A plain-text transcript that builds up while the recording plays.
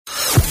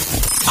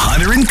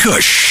Hunter and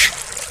Kush,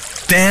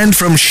 band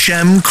from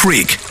Shem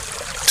Creek.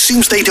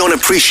 Seems they don't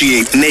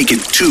appreciate naked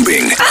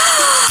tubing.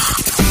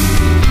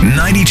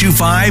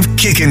 92.5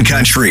 Kickin'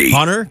 Country.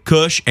 Hunter,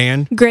 Kush,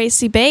 and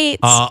Gracie Bates.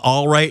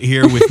 all right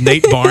here with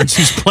Nate Barnes,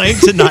 who's playing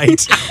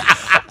tonight.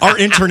 Our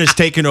intern has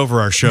taken over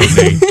our show,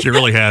 Nate. She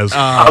really has.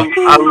 I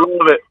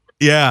love it.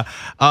 Yeah.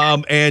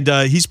 And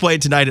he's playing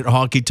tonight at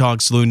Honky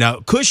Tonk Saloon.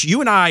 Now, Kush,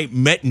 you and I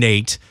met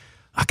Nate.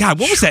 God,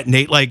 what was that,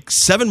 Nate? Like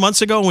 7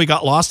 months ago when we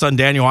got lost on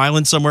Daniel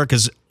Island somewhere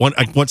because,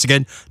 once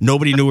again,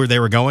 nobody knew where they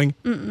were going?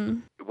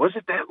 Mm-mm. Was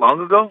it that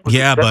long ago?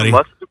 Yeah, buddy.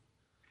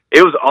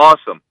 It was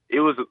awesome. It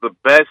was the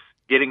best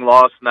getting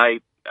lost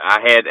night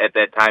I had at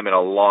that time in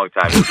a long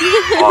time. It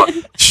was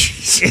awesome.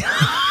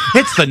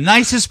 It's the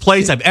nicest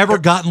place I've ever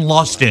gotten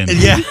lost in.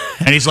 Yeah.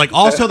 And he's like,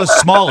 also the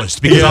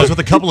smallest because I was with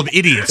a couple of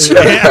idiots.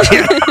 Yeah.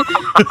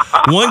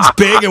 One's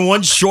big and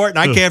one's short, and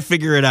I can't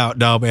figure it out.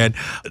 No, man.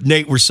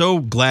 Nate, we're so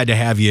glad to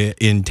have you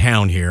in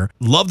town here.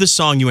 Love the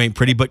song You Ain't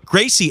Pretty, but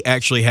Gracie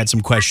actually had some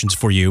questions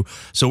for you.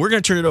 So we're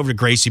going to turn it over to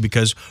Gracie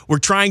because we're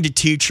trying to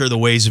teach her the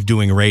ways of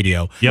doing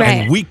radio. Yep. Right.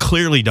 And we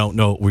clearly don't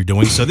know what we're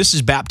doing. So this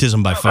is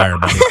baptism by fire,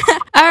 buddy.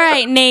 All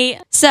right, Nate.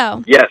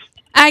 So Yes.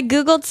 I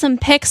Googled some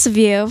pics of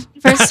you.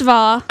 First of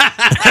all,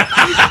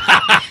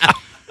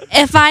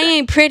 if I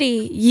ain't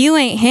pretty, you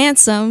ain't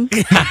handsome.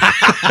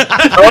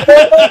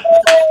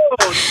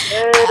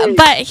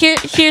 But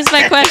here's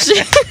my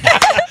question.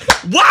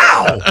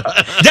 Wow!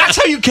 That's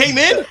how you came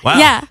in? Wow.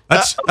 Yeah.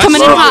 That's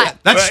Coming in hot.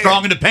 That's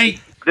strong in the paint.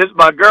 This is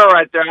my girl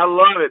right there. I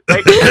love it.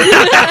 Thank you.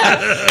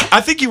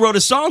 I think you wrote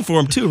a song for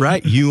him too,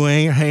 right? You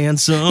ain't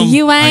handsome.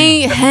 You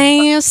ain't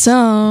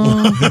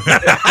handsome.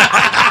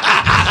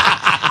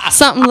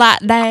 Something like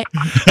that.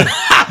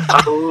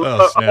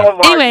 Oh,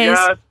 my Anyways.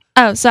 God.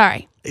 Oh,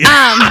 sorry. Hey,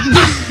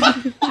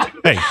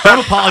 don't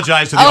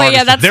apologize to the Oh, artist.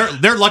 yeah, that's-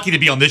 They're lucky to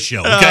be on this show,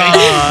 okay?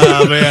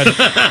 Oh, man.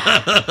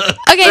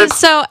 Okay,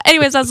 so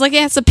anyways, I was looking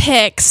at some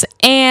pics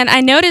and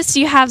I noticed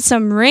you have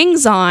some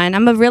rings on.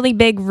 I'm a really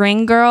big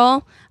ring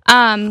girl.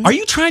 Are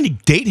you trying to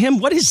date him?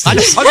 What is I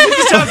this? think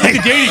this sounds like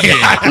a dating game.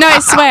 No, I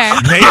swear.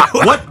 Nate,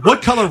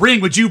 what color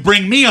ring would you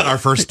bring me on our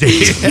first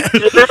date?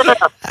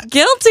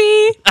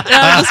 Guilty.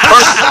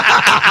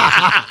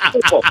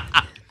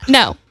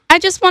 No. I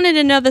just wanted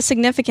to know the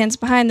significance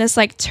behind this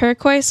like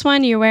turquoise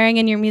one you're wearing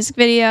in your music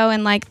video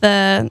and like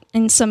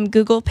in some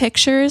Google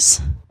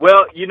pictures.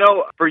 Well,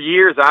 for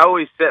years I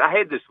always said I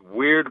had this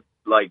weird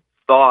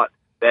thought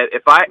that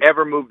if I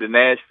ever moved to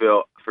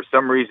Nashville, for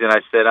some reason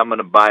I said I'm going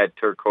to buy a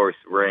turquoise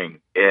ring,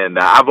 and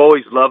I've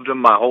always loved them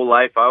my whole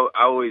life. I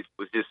always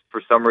was just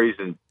for some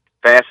reason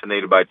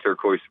fascinated by a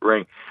turquoise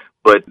ring,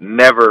 but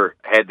never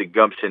had the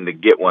gumption to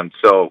get one.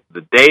 So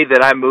the day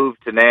that I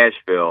moved to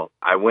Nashville,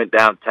 I went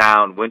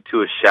downtown, went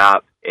to a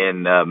shop,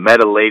 and met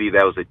a lady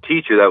that was a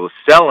teacher that was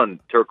selling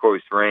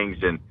turquoise rings,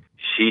 and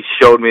she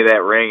showed me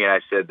that ring, and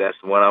I said, that's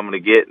the one I'm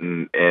going to get,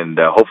 and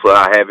hopefully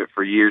I'll have it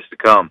for years to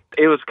come.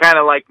 It was kind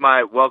of like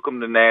my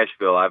welcome to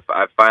Nashville.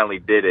 I finally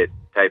did it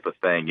type of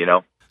thing,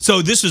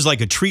 So this was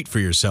like a treat for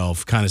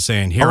yourself, kind of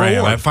saying, here I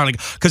am. I finally,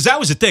 because that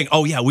was the thing.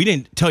 Oh, yeah, we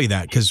didn't tell you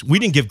that because we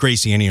didn't give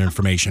Gracie any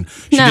information.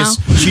 She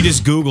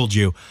just Googled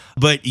you.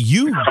 But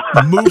you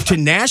moved to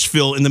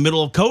Nashville in the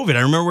middle of COVID.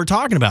 I remember we were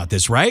talking about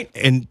this, right?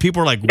 And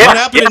people were like, what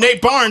happened to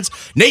Nate Barnes?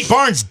 Nate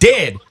Barnes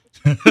dead.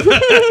 Yeah,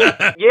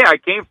 I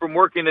came from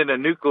working in a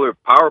nuclear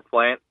power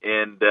plant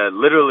and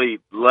literally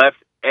left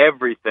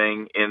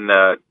everything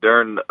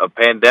during a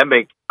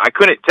pandemic. I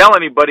couldn't tell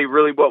anybody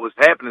really what was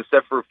happening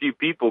except for a few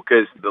people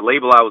because the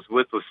label I was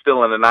with was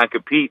still in a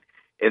non-compete.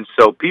 And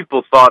so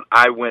people thought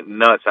I went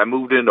nuts. I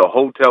moved into a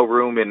hotel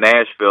room in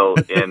Nashville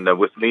and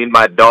with me and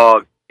my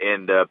dog.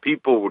 And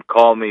people would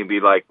call me and be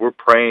like, we're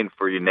praying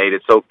for you, Nate.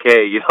 It's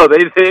okay.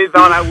 They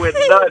thought I went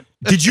nuts.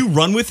 Did you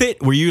run with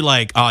it? Were you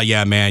like, oh,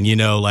 yeah, man,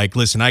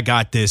 listen, I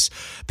got this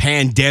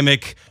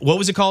pandemic. What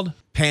was it called?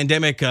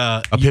 Pandemic.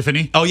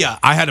 Epiphany? Oh, yeah.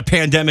 I had a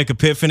pandemic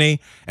epiphany,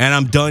 and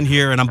I'm done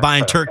here, and I'm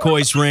buying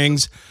turquoise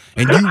rings,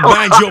 and you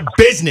mind your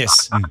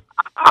business.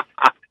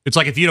 It's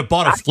like if you'd have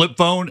bought a flip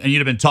phone and you'd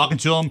have been talking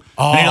to him,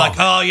 and you're like,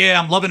 oh, yeah,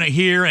 I'm loving it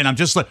here, and I'm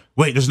just like,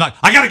 wait, there's not,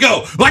 I got to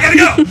go.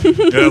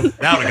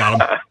 That would have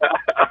got him.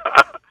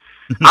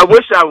 I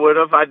wish I would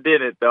have. I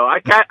didn't, though.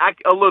 I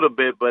a little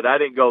bit, but I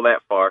didn't go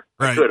that far.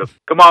 Right. I could have.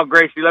 Come on,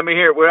 Gracie. Let me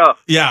hear it. We're up.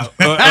 Yeah.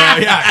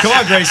 Yeah. Come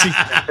on, Gracie.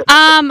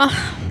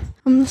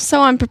 I'm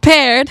so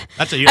unprepared.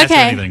 That's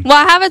anything. Well,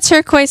 I have a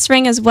turquoise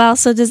ring as well,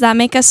 so does that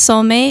make us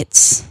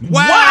soulmates?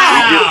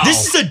 Wow.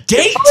 This is a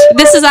date?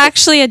 This is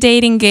actually a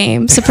dating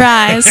game.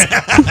 Surprise.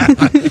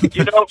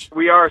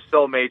 We are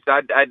soulmates.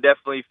 I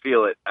definitely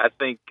feel it. I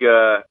think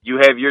you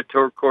have your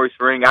turquoise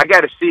ring. I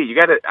got to see.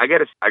 I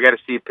got to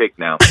see a pic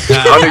now. You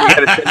got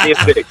to send me a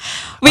pic.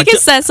 We can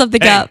set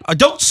something up.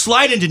 Don't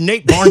slide into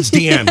Nate Barnes'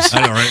 DMs.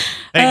 I know, right?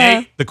 Hey,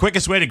 Nate, the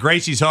quickest way to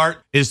Gracie's heart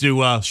is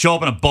to show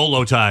up in a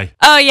bolo tie.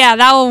 Oh, yeah,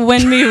 that will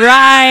win me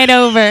right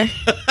over.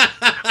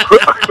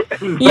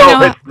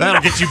 know,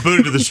 That'll get you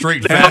booted to the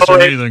street faster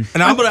than anything.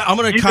 And I'm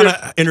gonna kind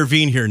of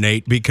intervene here,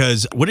 Nate,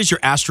 because what is your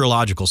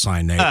astrological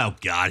sign, Nate? Oh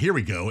God, here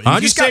we go. I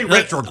You say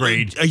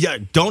retrograde. Yeah,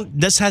 don't.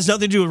 This has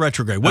nothing to do with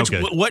retrograde. What's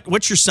Okay.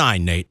 what's your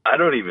sign, Nate? I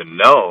don't even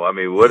know. I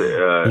mean, what?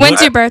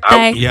 when's your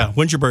birthday? Yeah,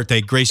 when's your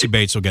birthday? Gracie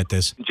Bates will get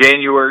this.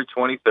 January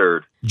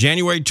 23rd.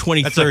 January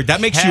 23rd. That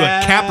makes you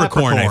a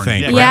Capricorn, I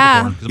think.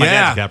 Yeah. Capricorn, 'cause my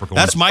dad's a Capricorn.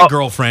 That's my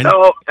girlfriend.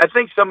 No, I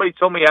think somebody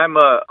told me I'm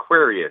a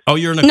Aquarius. Oh,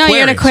 you're an Aquarius. No,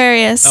 you're an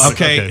Aquarius.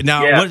 Okay,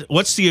 now Yeah.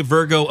 what's the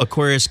Virgo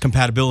Aquarius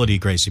compatibility,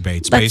 Gracie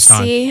Bates? Let's based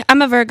on see.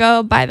 I'm a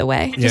Virgo, by the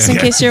way, just in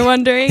Yeah. case you're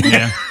wondering.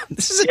 Yeah.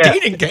 this is a Yeah.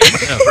 dating game.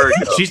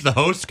 Virgo. She's the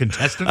host,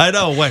 contestant. I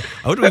know. What?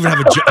 I don't even have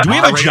a job. Do we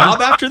have a job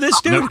after this,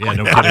 dude? No, yeah,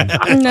 no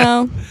kidding.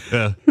 No.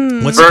 Yeah.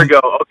 What's Virgo.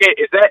 Okay,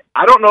 is that?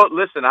 I don't know.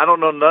 Listen, I don't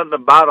know nothing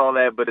about all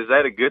that, but is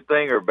that a good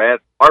thing or bad?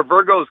 Are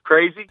Virgos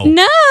crazy?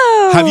 No.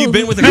 Have you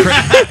been with a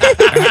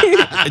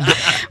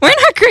We're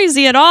not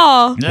crazy at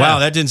all. Yeah. Wow,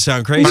 that didn't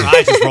sound crazy. Her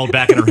eyes just rolled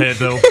back in her head,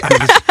 though.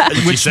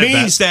 Which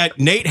means that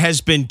Nate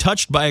has been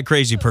touched by a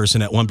crazy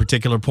person at one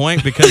particular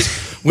point, because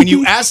when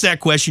you ask that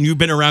question, you've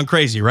been around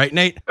crazy, right,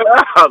 Nate?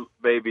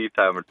 Maybe a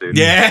time or two.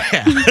 Yeah.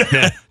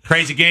 Yeah.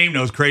 Crazy game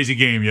knows crazy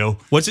game, yo.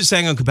 What's it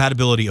saying on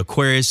compatibility,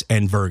 Aquarius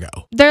and Virgo?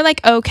 They're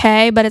like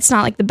okay, but it's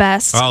not like the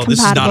best. Oh, this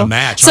is not compatible. a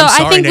match. So I'm I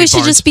sorry, think we Nate should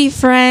Barnes. just be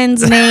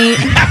friends, Nate.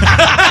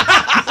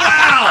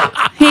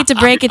 Hate to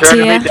break it to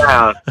Turning you. me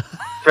down.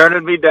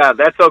 Turning me down.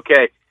 That's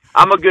okay.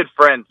 I'm a good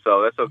friend,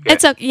 so that's okay.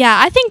 It's okay. Yeah,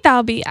 I think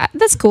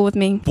that's cool with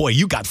me. Boy,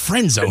 you got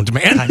friend zoned,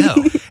 man. I know.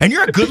 And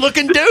you're a good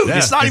looking dude. Yeah.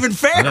 It's not even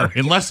fair.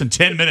 In less than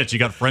 10 minutes, you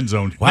got friend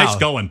zoned. Wow. Nice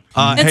going.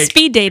 It's Hey,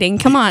 speed dating.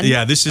 Come on.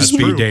 yeah, this is That's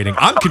speed true. dating.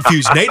 I'm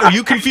confused. Nate, are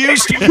you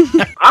confused?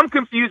 I'm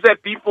confused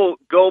that people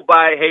go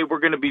by, hey, we're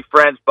going to be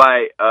friends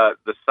by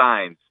the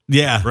signs.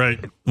 Yeah. Right.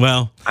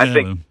 Well, I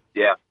think,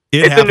 yeah.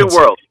 It It's happens. a new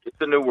world. It's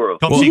a new world.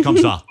 Come see, come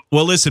saw.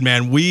 well, listen,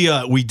 man, we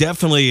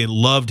definitely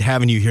loved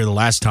having you here the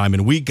last time,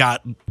 and we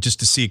got just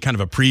to see kind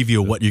of a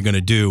preview of what you're going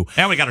to do.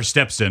 And we got our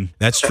steps in.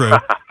 That's true.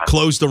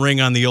 Close the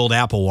ring on the old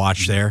Apple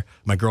Watch there.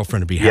 My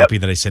girlfriend would be happy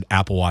that I said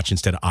Apple Watch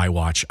instead of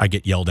iWatch. I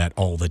get yelled at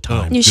all the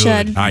time. You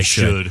should. I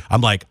should. I'm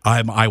like,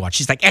 I'm iWatch.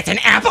 She's like, it's an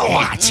Apple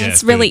Watch. Yeah,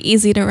 It's really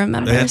easy to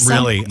remember. That so.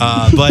 really.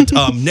 But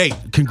Nate,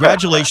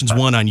 congratulations,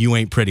 one on You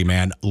Ain't Pretty,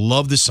 man.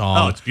 Love the song.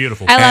 Oh, it's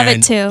beautiful. I love it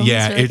And, too.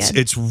 Yeah, really good.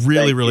 it's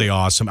really, really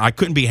awesome. I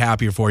couldn't be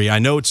happier for you. I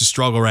know it's a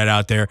struggle right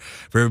out there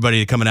for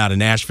everybody coming out of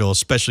Nashville,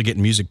 especially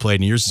getting music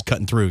played, and yours is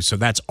cutting through. So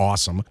that's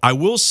awesome. I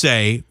will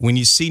say, when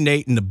you see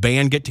Nate and the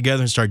band get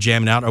together and start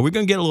jamming out, are we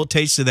going to get a little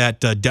taste of that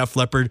Def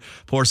Leppard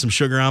pour some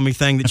sugar on me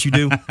thing that you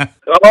do?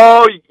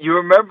 Oh, you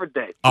remembered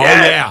that. Oh,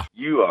 Yes. yeah.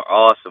 You are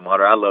awesome,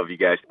 Hunter. I love you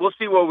guys. We'll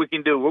see what we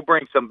can do. We'll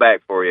bring some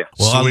back for you.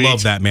 Well, Sweet. I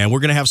love that, man. We're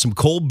going to have some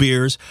cold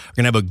beers.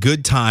 We're going to have a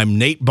good time.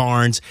 Nate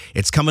Barnes.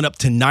 It's coming up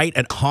tonight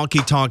at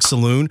Honky Tonk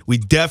Saloon. We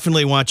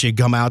definitely want you to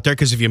come out there,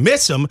 because if you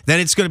miss him,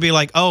 then it's going to be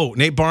like, oh,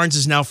 Nate Barnes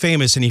is now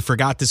famous and he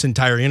forgot this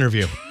entire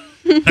interview.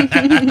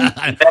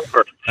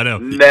 Never. I know.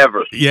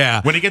 Never.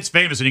 Yeah. When he gets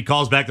famous and he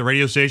calls back the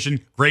radio station,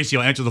 Gracie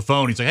will answer the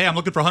phone. He's like, hey, I'm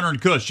looking for Hunter and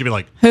Kush. She'll be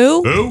like,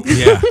 Who? who?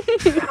 Yeah.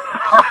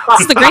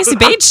 It's the Gracie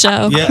Bates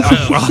show. Yeah.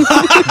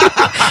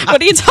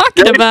 What are you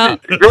talking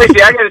about?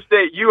 Gracie, I got to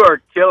say, you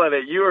are killing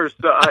it. You are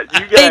so. You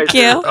guys. Thank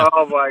you.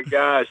 Oh my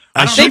gosh.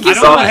 I don't, Thank know, you I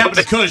don't so know what much. happened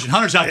to Kush, and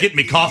Hunter's out getting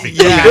me coffee.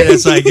 Yeah,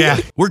 it's like, yeah,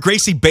 we're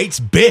Gracie Bates,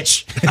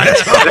 bitch.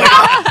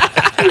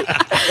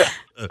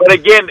 But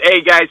again,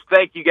 hey guys,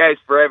 thank you guys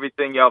for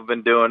everything y'all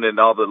been doing and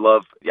all the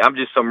love. I'm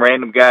just some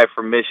random guy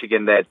from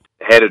Michigan that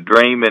had a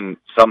dream, and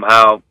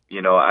somehow,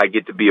 I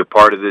get to be a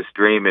part of this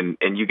dream,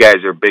 and you guys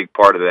are a big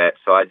part of that.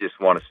 So I just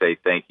want to say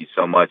thank you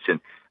so much, and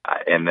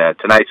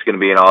tonight's going to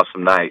be an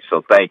awesome night.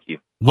 So thank you.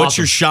 What's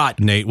Awesome. your shot,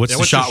 Nate? What's Yeah, the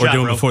what's your shot we're shot,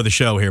 doing bro? before the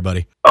show here,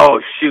 buddy? Oh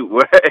shoot,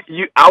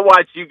 I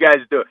watch you guys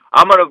do it.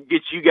 I'm gonna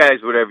get you guys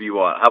whatever you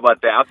want. How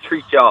about that? I'll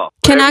treat y'all.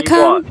 Can I whatever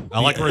you come? want. I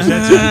like where his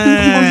head's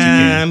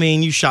at. I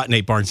mean, you shot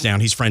Nate Barnes down.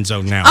 He's friend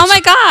zoned now. Oh my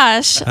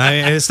gosh.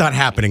 It's not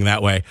happening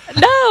that way.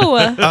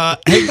 No.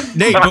 Hey,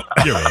 Nate,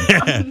 You're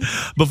in.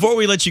 before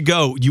we let you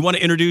go, you want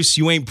to introduce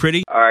You Ain't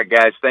Pretty? All right,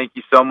 guys. Thank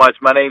you so much.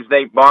 My name's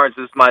Nate Barnes.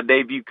 This is my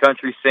debut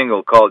country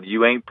single called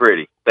 "You Ain't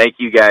Pretty." Thank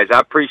you, guys. I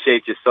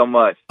appreciate you so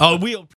much. Oh, we